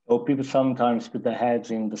 Or people sometimes put their heads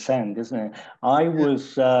in the sand, isn't it? I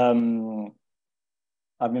was, I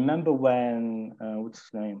remember when, what's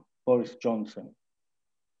his name? Boris Johnson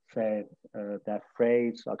said that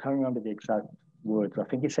phrase, I can't remember the exact words. I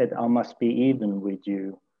think he said, I must be even with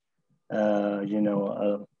you. You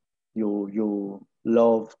know, your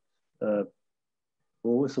loved, what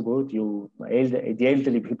was the word? The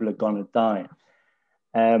elderly people are gonna die.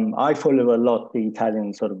 I follow a lot the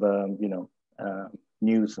Italian sort of, you know,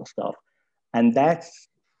 news and stuff. And that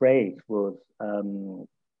phrase was,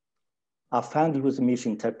 I found he was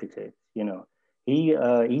misinterpreted, you know.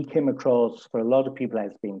 He came across for a lot of people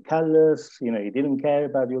as being callous, you know, he didn't care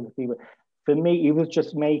about the other people. For me, he was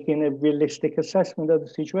just making a realistic assessment of the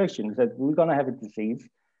situation. He said, we're gonna have a disease.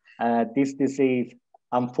 This disease,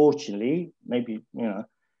 unfortunately, maybe, you know,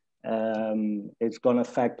 it's going to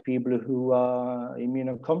affect people who are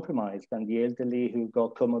immunocompromised and the elderly who've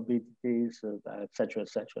got comorbidities, et cetera, et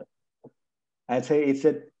cetera. And so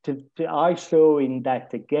I saw in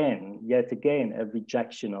that yet again, a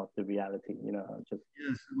rejection of the reality, you know, just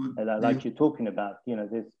like you're talking about, you know,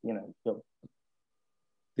 this, you know. So.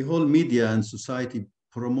 The whole media and society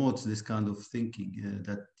promotes this kind of thinking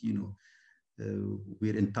that, you know,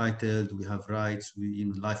 we're entitled, we have rights, you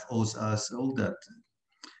know, life owes us, all that.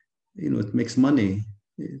 You know, it makes money.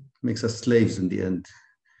 It makes us slaves in the end,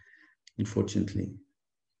 unfortunately.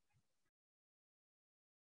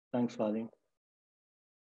 Thanks, Fadi.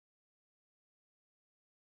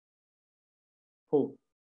 Paul.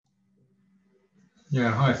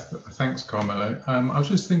 Yeah, hi. Thanks, Carmelo. I was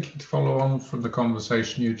just thinking to follow on from the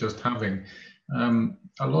conversation you're just having.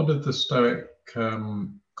 A lot of the Stoic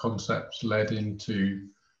concepts led into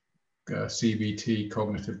CBT,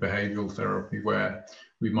 cognitive behavioral therapy, where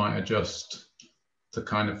we might adjust the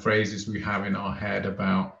kind of phrases we have in our head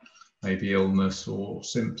about maybe illness or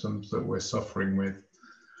symptoms that we're suffering with.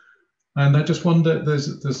 And I just wonder,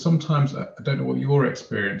 there's sometimes, I don't know what your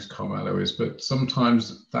experience, Carmelo, is, but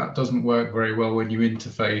sometimes that doesn't work very well when you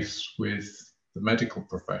interface with the medical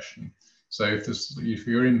profession. So if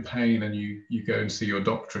you're in pain and you go and see your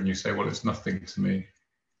doctor and you say, well, it's nothing to me,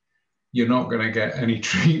 you're not going to get any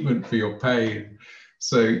treatment for your pain.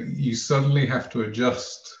 So you suddenly have to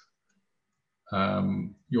adjust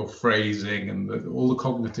your phrasing and all the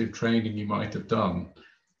cognitive training you might have done,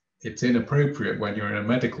 it's inappropriate when you're in a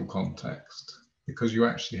medical context, because you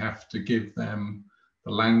actually have to give them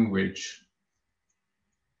the language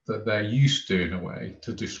that they're used to, in a way,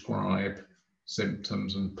 to describe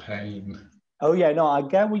symptoms and pain. Oh yeah, no, I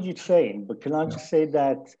get what you're saying, but can I just say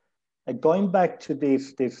that going back to the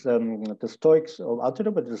Stoics, or I don't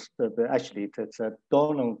know, but actually it's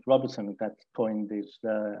Donald Robertson that coined this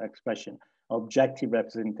expression, objective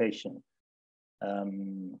representation.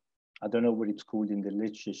 I don't know what it's called in the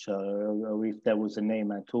literature, or if there was a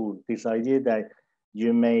name at all. This idea that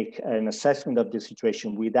you make an assessment of the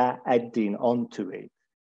situation without adding onto it.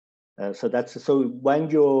 So when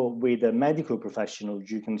you're with a medical professional,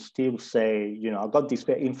 you can still say, you know, I got this.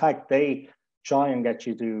 In fact, they try and get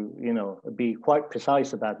you to, you know, be quite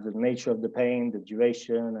precise about the nature of the pain, the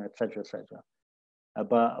duration, etc., etc.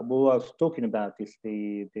 But what I was talking about is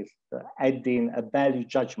this adding a value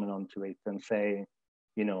judgment onto it and saying,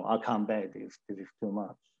 you know, I can't bear this. This is too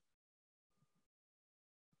much.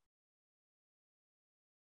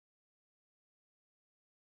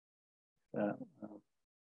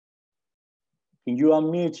 Can you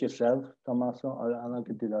unmute yourself, Tommaso? I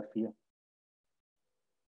could do that for you.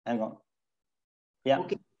 Hang on. Yeah.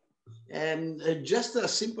 Okay. Just a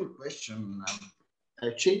simple question.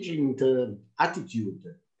 Changing the attitude,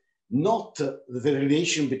 not the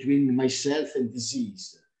relation between myself and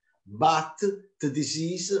disease, but the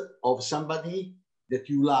disease of somebody that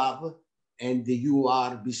you love and you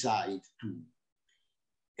are beside too.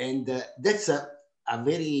 And that's a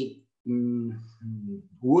very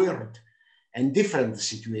weird and different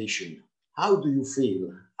situation. How do you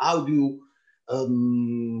feel? How do you,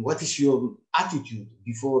 what is your attitude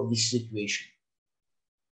before this situation?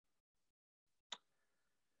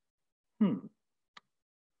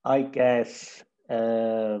 I guess,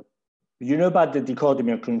 you know about the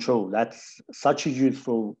dichotomy of control. That's such a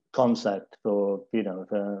useful concept for, you know,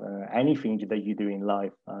 anything that you do in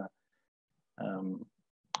life.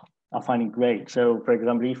 I find it great. So, for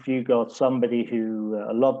example, if you got somebody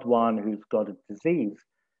a loved one who's got a disease,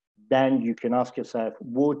 then you can ask yourself,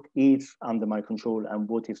 what is under my control and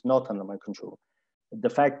what is not under my control? The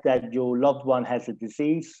fact that your loved one has a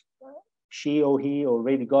disease, she or he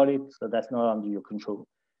already got it, so that's not under your control.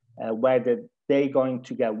 Whether they're going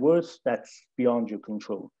to get worse, that's beyond your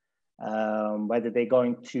control. Whether they're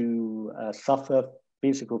going to suffer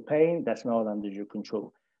physical pain, that's not under your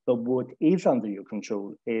control. But what is under your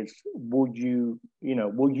control is what you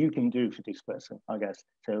can do for this person, I guess.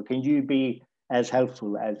 So can you be as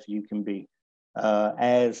helpful as you can be,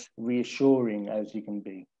 as reassuring as you can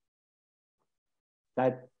be?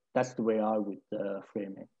 That's the way I would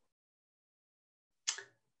frame it.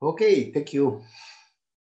 Okay, thank you.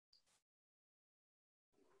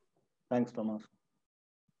 Thanks, Thomas.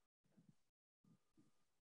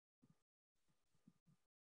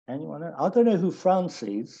 Anyone else? I don't know who France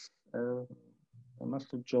is. I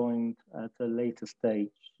must have joined at a later stage.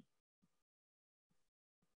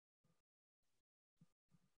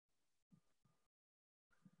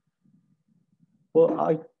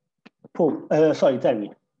 Well, sorry,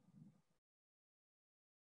 David.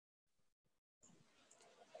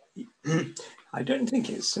 I don't think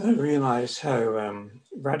it's realized how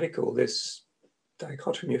radical this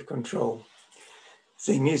dichotomy of control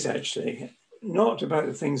thing is actually. Not about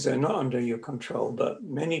the things that are not under your control, but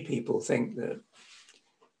many people think that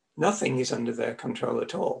nothing is under their control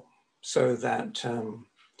at all. So that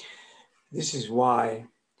this is why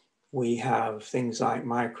we have things like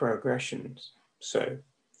microaggressions. So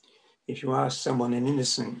if you ask someone an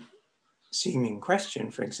innocent seeming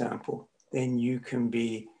question, for example, then you can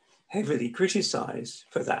be heavily criticized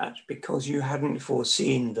for that because you hadn't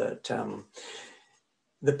foreseen that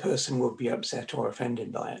the person would be upset or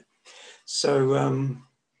offended by it. So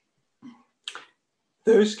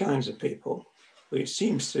those kinds of people, which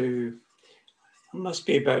seems to, must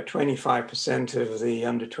be about 25% of the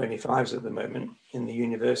under 25s at the moment, in the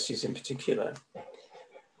universities in particular,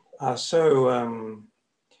 are so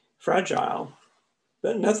fragile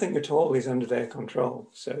that nothing at all is under their control.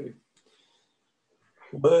 So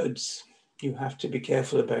words, you have to be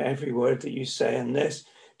careful about every word that you say, unless,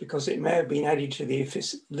 because it may have been added to the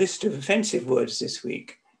list of offensive words this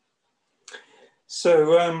week.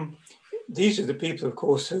 So these are the people, of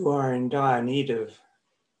course, who are in dire need of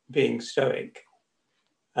being stoic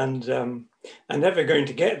and are never going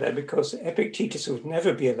to get there because Epictetus would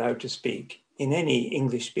never be allowed to speak in any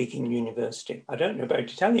English-speaking university. I don't know about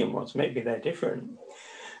Italian ones, maybe they're different.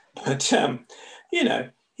 But, you know,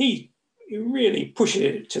 he really pushes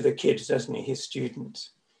it to the kids, doesn't he, his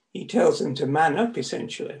students. He tells them to man up,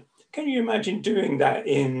 essentially. Can you imagine doing that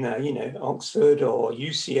in, Oxford or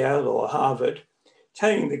UCL or Harvard,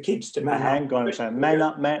 telling the kids to man up? Hang on a second.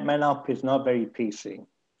 Man up is not very PC.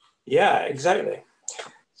 Yeah, exactly.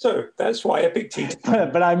 So that's why Epictetus.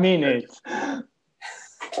 But I mean it.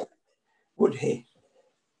 Would he?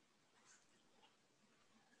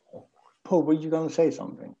 Paul, were you going to say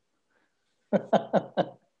something?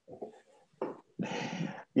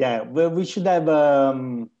 Yeah, well, we should have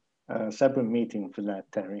a separate meeting for that,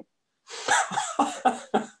 Terry.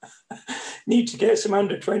 Need to get some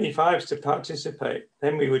under 25s to participate.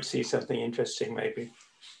 Then we would see something interesting, maybe.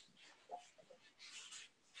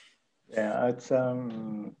 Yeah, it's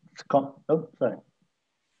oh, sorry.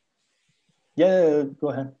 Yeah, go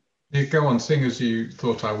ahead. Yeah, go on. Seeing as you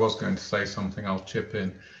thought I was going to say something, I'll chip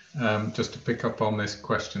in. Just to pick up on this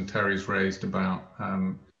question Terry's raised about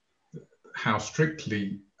how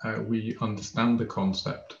strictly we understand the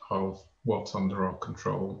concept of what's under our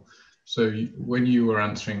control. So when you were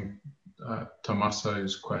answering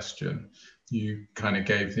Tommaso's question, you kind of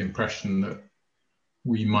gave the impression that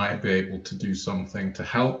we might be able to do something to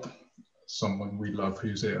help someone we love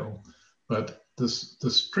who's ill, but the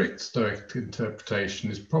strict Stoic interpretation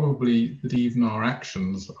is probably that even our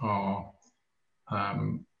actions are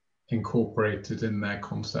incorporated in their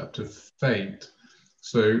concept of fate.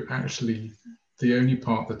 So actually, the only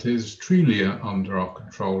part that is truly under our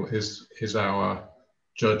control is our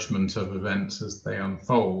judgment of events as they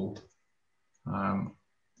unfold.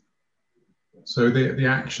 So the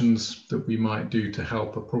actions that we might do to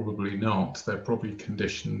help are probably not. They're probably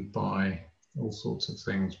conditioned by all sorts of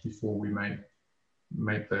things before we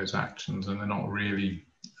make those actions, and they're not really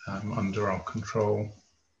under our control.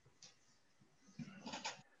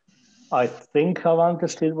 I think I've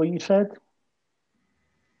understood what you said,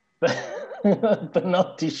 but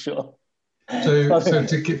not too sure. So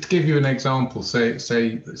to give you an example, say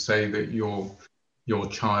that your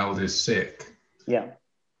child is sick. Yeah.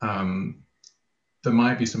 There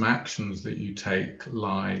might be some actions that you take,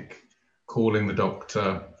 like calling the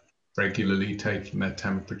doctor regularly, taking their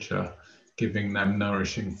temperature, giving them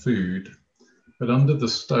nourishing food. But under the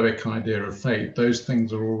Stoic idea of fate, those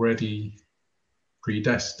things are already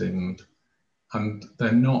predestined, and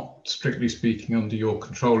they're not, strictly speaking, under your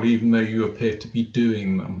control, even though you appear to be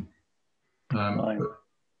doing them.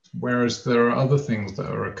 Whereas there are other things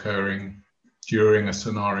that are occurring during a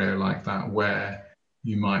scenario like that, where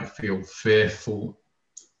you might feel fearful,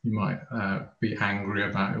 you might be angry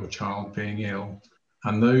about your child being ill,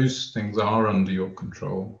 and those things are under your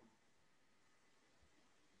control.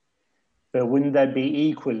 But wouldn't they be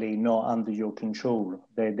equally not under your control?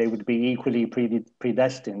 They would be equally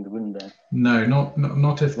predestined, wouldn't they? No,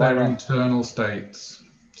 not if they're internal states.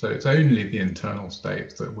 So it's only the internal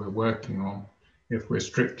states that we're working on if we're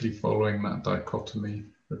strictly following that dichotomy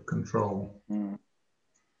of control. Mm.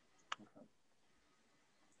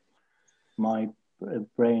 My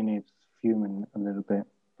brain is fuming a little bit,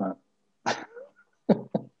 but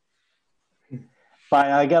but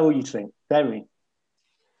I get what you think, very.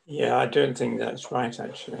 Yeah, I don't think that's right,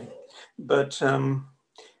 actually. But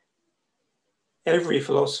every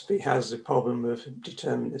philosophy has the problem of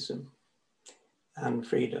determinism and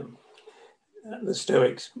freedom. The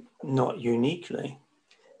Stoics, not uniquely.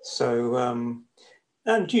 So,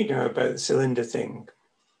 and you know about the cylinder thing,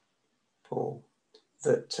 Paul,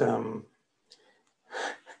 that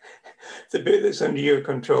the bit that's under your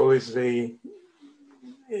control is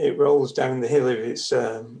it rolls down the hill if it's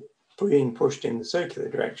being pushed in the circular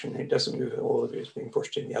direction. It doesn't move at all if it's being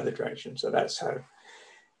pushed in the other direction. So that's how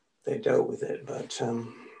they dealt with it. But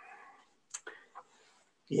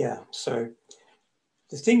yeah, so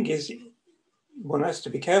the thing is, one has to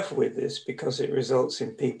be careful with this because it results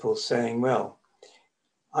in people saying, well,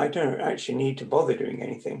 I don't actually need to bother doing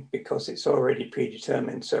anything because it's already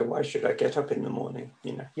predetermined. So why should I get up in the morning?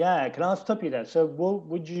 You know? Yeah, can I stop you there? So what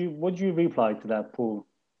would you reply to that, Paul?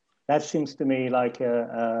 That seems to me like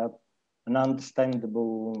an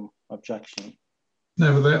understandable objection.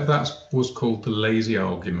 No, but that was called the lazy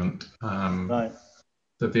argument. Right.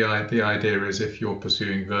 That the idea is if you're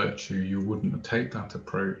pursuing virtue, you wouldn't take that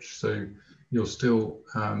approach. So you're still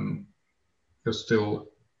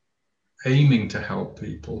aiming to help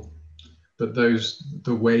people, but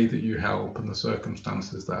the way that you help and the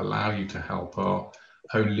circumstances that allow you to help are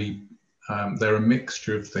only they're a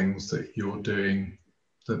mixture of things that you're doing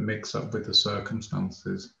that mix up with the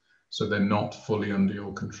circumstances, so they're not fully under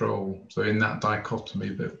your control. So in that dichotomy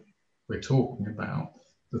that we're talking about,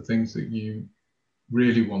 the things that you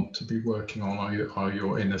really want to be working on are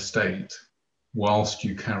your inner state, whilst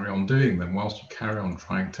you carry on doing them, whilst you carry on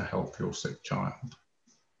trying to help your sick child.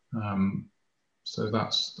 So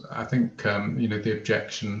that's, I think, you know, the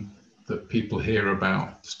objection that people hear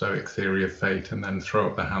about Stoic theory of fate and then throw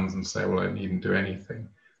up their hands and say, well, I needn't do anything.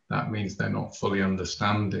 That means they're not fully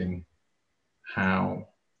understanding how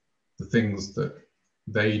the things that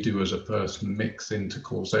they do as a person mix into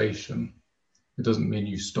causation. It doesn't mean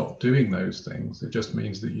you stop doing those things. It just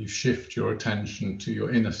means that you shift your attention to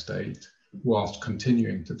your inner state whilst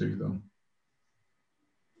continuing to do them.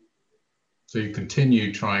 So you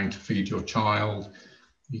continue trying to feed your child,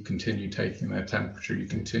 you continue taking their temperature, you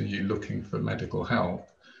continue looking for medical help,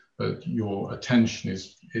 but your attention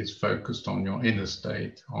is focused on your inner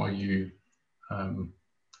state. Are you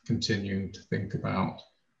continuing to think about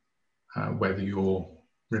whether you're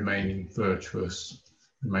remaining virtuous,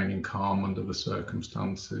 remaining calm under the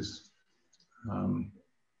circumstances,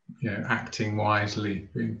 you know, acting wisely,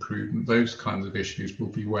 being prudent? Those kinds of issues will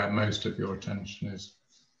be where most of your attention is,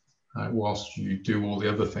 whilst you do all the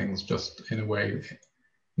other things just in a way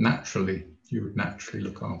naturally, you would naturally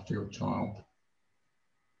look after your child.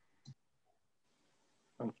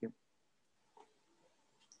 Thank you.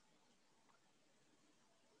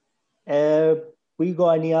 We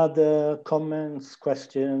got any other comments,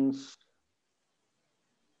 questions?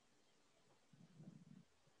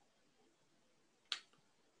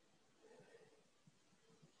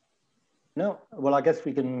 No? Well, I guess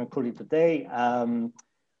we can call it a day.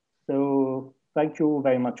 So thank you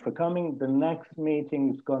very much for coming. The next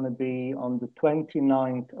meeting is going to be on the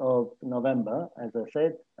 29th of November, as I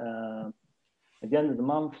said. At the end of the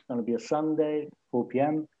month, it's going to be a Sunday, 4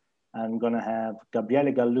 p.m. I'm going to have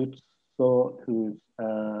Gabriele Galluzzo, who's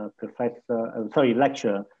a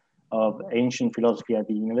lecturer of ancient philosophy at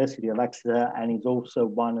the University of Exeter, and he's also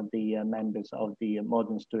one of the members of the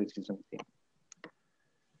Modern Stoicism team.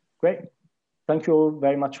 Great. Thank you all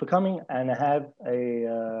very much for coming, and have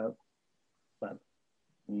a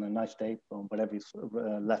nice day or whatever is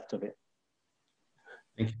left of it.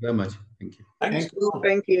 Thank you very much. Thank you. Thanks.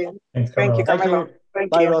 Thank you. Thanks, Thank you, Thank Carmelo. you.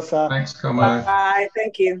 Thank Bye, you. Rosa. Thanks, Carmelo. Bye.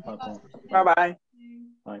 Thank you. Okay. Bye-bye.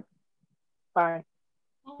 Bye. Bye.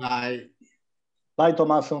 Bye. Bye,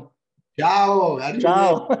 Tommaso. Ciao.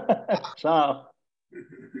 Ciao. Ciao.